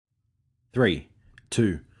Three,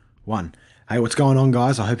 two, one. Hey, what's going on,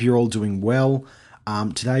 guys? I hope you're all doing well.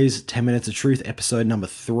 Today's 10 Minutes of Truth, episode number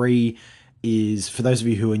 3, is for those of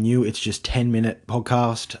you who are new, it's just 10-minute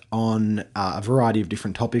podcast on a variety of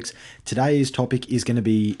different topics. Today's topic is going to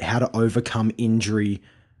be how to overcome injury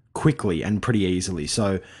quickly and pretty easily.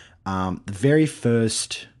 So, the very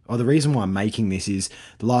first, or the reason why I'm making this is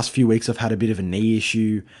the last few weeks I've had a bit of a knee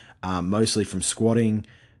issue, mostly from squatting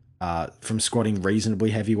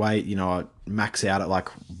reasonably heavy weight. I max out at like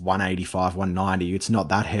 185, 190. It's not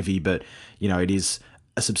that heavy, but it is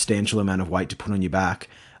a substantial amount of weight to put on your back.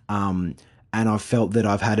 And I've felt that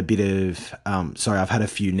I've had a bit of, I've had a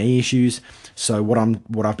few knee issues. So what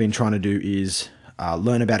I've been trying to do is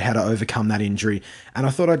learn about how to overcome that injury. And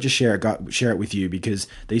I thought I'd just share it with you because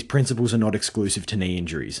these principles are not exclusive to knee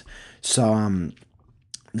injuries. So,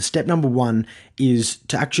 the step number 1 is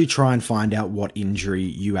to actually try and find out what injury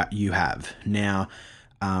you have. Now,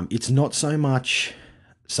 it's not so much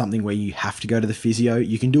something where you have to go to the physio.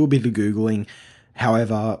 You can do a bit of Googling.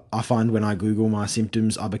 However, I find when I Google my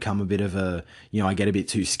symptoms, I become a bit of I get a bit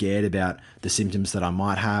too scared about the symptoms that I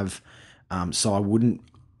might have. So I wouldn't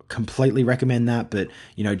completely recommend that, but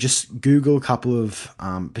just Google a couple of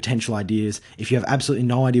potential ideas. If you have absolutely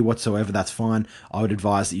no idea whatsoever, that's fine. I would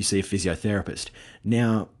advise that you see a physiotherapist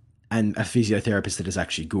now, and a physiotherapist that is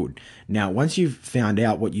actually good. Now, once you've found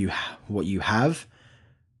out what you have,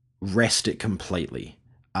 rest it completely.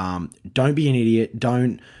 Don't be an idiot.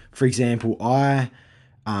 Don't, for example, what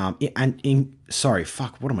am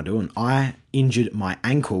I doing? I injured my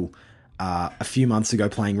ankle a few months ago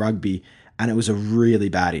playing rugby, and it was a really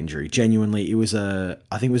bad injury. Genuinely, I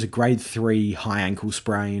think it was a grade 3 high ankle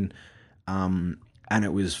sprain. And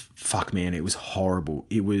it was, it was horrible.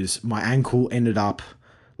 My ankle ended up,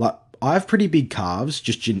 like, I have pretty big calves,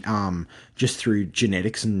 just through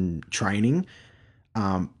genetics and training.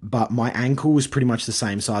 But my ankle was pretty much the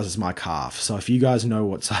same size as my calf. So if you guys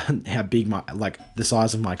know how big the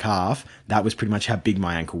size of my calf, that was pretty much how big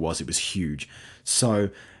my ankle was. It was huge. So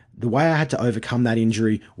the way I had to overcome that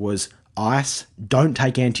injury was ice. Don't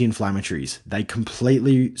take anti-inflammatories. They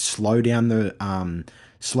completely slow down the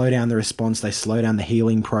response. They slow down the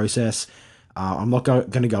healing process. I'm not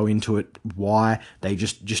going to go into it why. They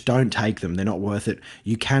just don't take them. They're not worth it.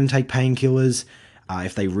 You can take painkillers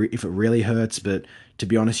if it really hurts, but to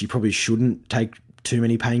be honest, you probably shouldn't take too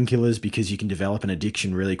many painkillers because you can develop an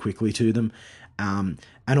addiction really quickly to them. And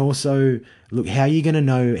also, look, how are you going to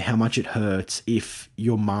know how much it hurts if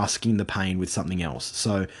you're masking the pain with something else?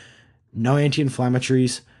 So, no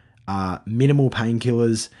anti-inflammatories, minimal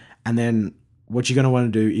painkillers, and then what you're going to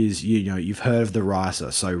want to do is, you've heard of the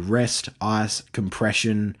RISA. So rest, ice,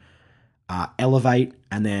 compression, elevate,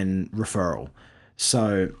 and then referral.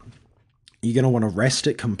 So you're going to want to rest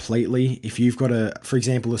it completely. If you've got for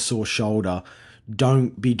example, a sore shoulder,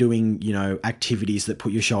 don't be doing, activities that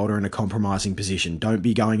put your shoulder in a compromising position. Don't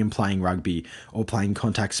be going and playing rugby or playing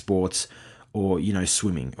contact sports or,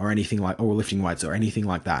 swimming or or lifting weights or anything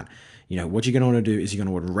like that. What you're going to want to do is you're going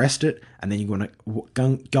to want to rest it, and then you're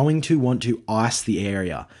going to want to ice the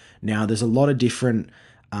area. Now, there's a lot of different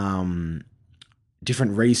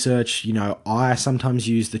research. I sometimes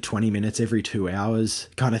use the 20 minutes every 2 hours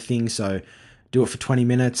kind of thing. So do it for 20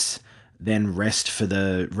 minutes, then rest for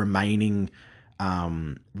the remaining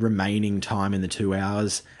time in the 2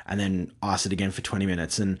 hours, and then ice it again for 20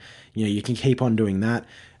 minutes. And, you can keep on doing that.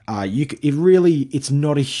 It's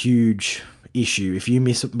not a huge issue. If you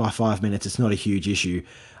miss it by 5 minutes, it's not a huge issue.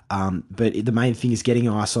 But the main thing is getting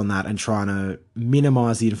ice on that and trying to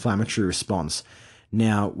minimize the inflammatory response.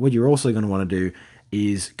 Now, what you're also going to want to do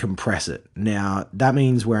is compress it. Now, that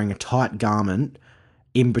means wearing a tight garment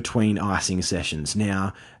in between icing sessions.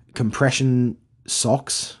 Now, compression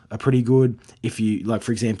socks are pretty good. If you, like,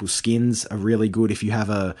 for example, skins are really good if you have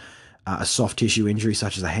a soft tissue injury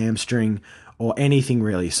such as a hamstring or anything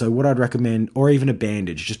really. So what I'd recommend, or even a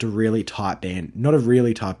bandage, just a really tight not a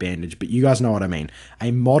really tight bandage, but you guys know what I mean.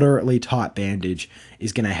 A moderately tight bandage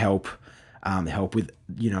is going to help with,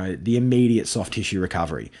 the immediate soft tissue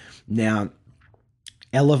recovery. Now,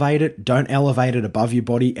 elevate it. Don't elevate it above your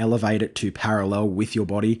body. Elevate it to parallel with your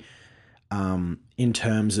body. In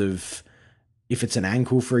terms of, if it's an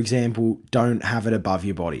ankle, for example, don't have it above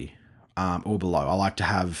your body or below. I like to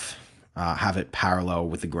have it parallel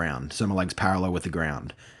with the ground. So my legs parallel with the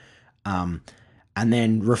ground. And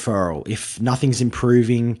then referral. If nothing's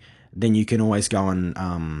improving, then you can always go and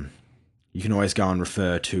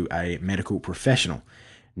refer to a medical professional.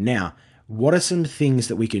 Now, what are some things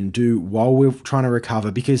that we can do while we're trying to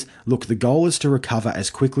recover? Because look, the goal is to recover as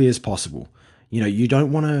quickly as possible. You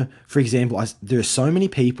don't want to, for example, there are so many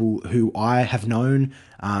people who I have known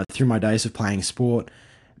through my days of playing sport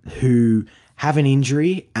who have an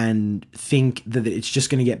injury and think that it's just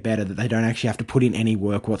going to get better, that they don't actually have to put in any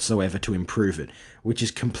work whatsoever to improve it, which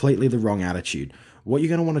is completely the wrong attitude. What you're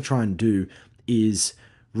going to want to try and do is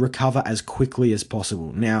recover as quickly as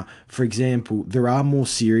possible. Now, for example, there are more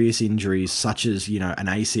serious injuries such as, an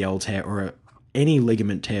ACL tear or any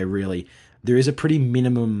ligament tear really. There is a pretty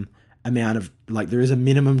minimum amount of, there is a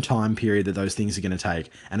minimum time period that those things are going to take.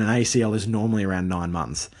 And an ACL is normally around 9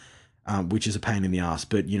 months, which is a pain in the ass.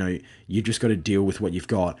 But, you've just got to deal with what you've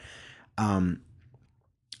got.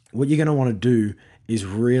 What you're going to want to do is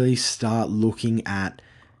really start looking at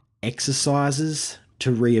exercises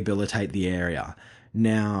to rehabilitate the area.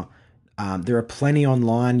 Now, there are plenty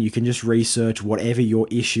online. You can just research whatever your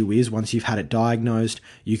issue is. Once you've had it diagnosed,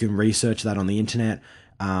 you can research that on the internet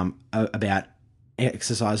about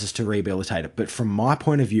exercises to rehabilitate it. But from my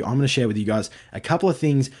point of view, I'm going to share with you guys a couple of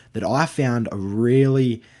things that I found are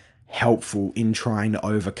really helpful in trying to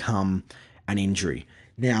overcome an injury.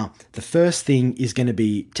 Now, the first thing is going to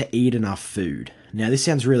be to eat enough food. Now, this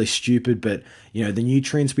sounds really stupid, but the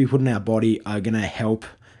nutrients we put in our body are going to help.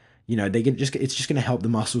 It's just going to help the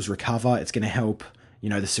muscles recover. It's going to help,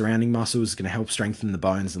 the surrounding muscles. It's going to help strengthen the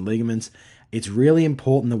bones and ligaments. It's really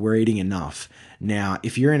important that we're eating enough. Now,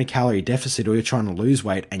 if you're in a calorie deficit or you're trying to lose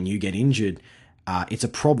weight and you get injured, it's a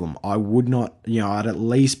problem. I would not, I'd at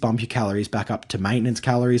least bump your calories back up to maintenance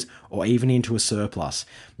calories or even into a surplus.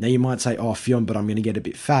 Now you might say, oh, Fionn, but I'm going to get a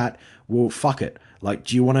bit fat. Well, fuck it.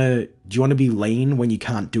 Do you want to be lean when you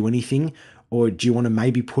can't do anything? Or do you want to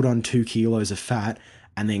maybe put on 2 kilos of fat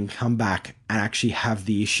and then come back and actually have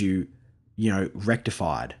the issue,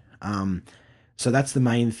 rectified? So that's the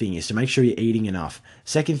main thing, is to make sure you're eating enough.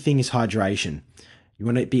 Second thing is hydration. You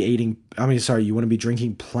want to be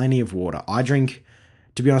drinking plenty of water.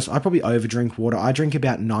 To be honest, I probably overdrink water. I drink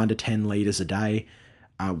about 9 to 10 liters a day,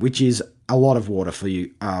 which is a lot of water for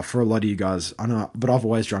you, for a lot of you guys. I know, but I've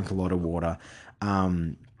always drunk a lot of water.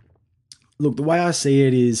 Look, the way I see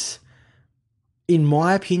it is, in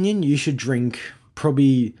my opinion, you should drink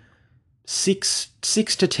probably 6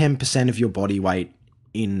 to 10% of your body weight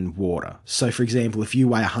in water. So, for example, if you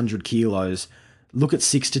weigh 100 kilos, look at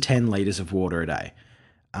 6 to 10 liters of water a day.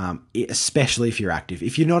 Especially if you're active.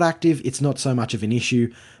 If you're not active, it's not so much of an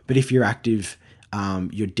issue, but if you're active,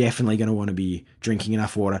 you're definitely going to want to be drinking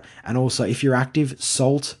enough water. And also, if you're active,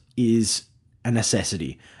 salt is a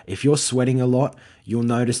necessity. If you're sweating a lot, you'll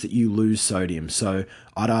notice that you lose sodium. So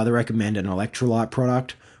I'd either recommend an electrolyte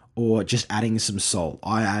product or just adding some salt.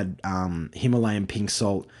 I add Himalayan pink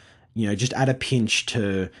salt. Just add a pinch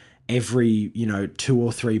to every 2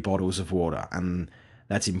 or 3 bottles of water, and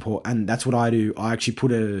that's important. And that's what I do. I actually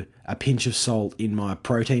put a pinch of salt in my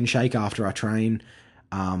protein shake after I train.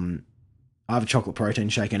 I have a chocolate protein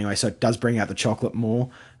shake anyway, so it does bring out the chocolate more.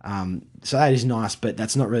 So that is nice, but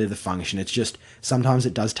that's not really the function. It's just sometimes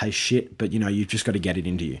it does taste shit, but you've just got to get it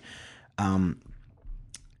into you.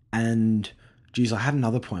 And geez, I had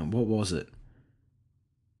another point. What was it?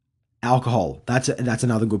 Alcohol. That's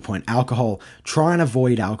another good point. Alcohol. Try and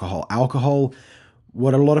avoid alcohol. Alcohol,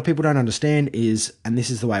 what a lot of people don't understand is, and this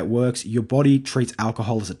is the way it works, your body treats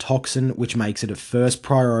alcohol as a toxin, which makes it a first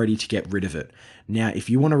priority to get rid of it. Now, if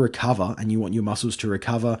you want to recover and you want your muscles to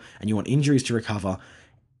recover and you want injuries to recover,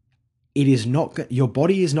 your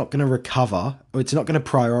body is not going to recover, or it's not going to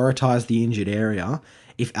prioritize the injured area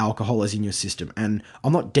if alcohol is in your system. And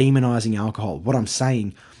I'm not demonizing alcohol. What I'm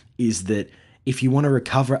saying is that if you want to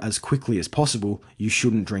recover as quickly as possible, you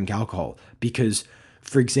shouldn't drink alcohol. Because,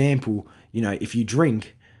 for example, if you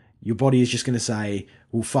drink, your body is just going to say,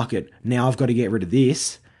 well, fuck it. Now I've got to get rid of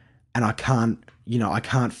this, and I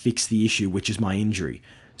can't fix the issue, which is my injury.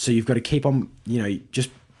 So you've got to keep on,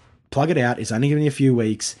 just plug it out. It's only going to be a few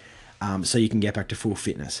weeks, so you can get back to full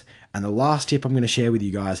fitness. And the last tip I'm going to share with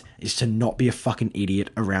you guys is to not be a fucking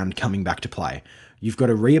idiot around coming back to play. You've got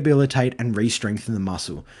to rehabilitate and re-strengthen the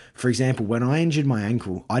muscle. For example, when I injured my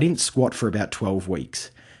ankle, I didn't squat for about 12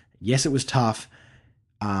 weeks. Yes, it was tough.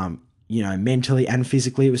 Mentally and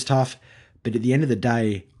physically it was tough. But at the end of the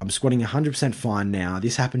day, I'm squatting 100% fine now.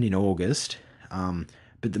 This happened in August. I've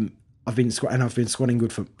been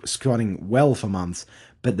squatting well for months.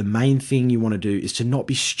 But the main thing you want to do is to not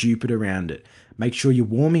be stupid around it. Make sure you're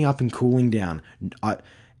warming up and cooling down.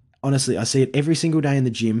 Honestly, I see it every single day in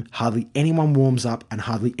the gym. Hardly anyone warms up and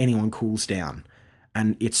hardly anyone cools down.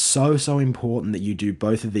 And it's so important that you do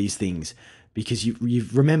both of these things, because you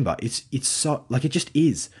remember, it's so, it just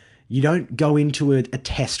is. You don't go into a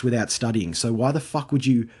test without studying. So why the fuck would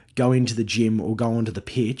you go into the gym or go onto the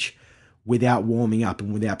pitch without warming up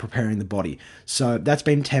and without preparing the body. So that's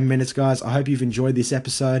been 10 minutes, guys. I hope you've enjoyed this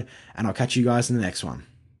episode, and I'll catch you guys in the next one.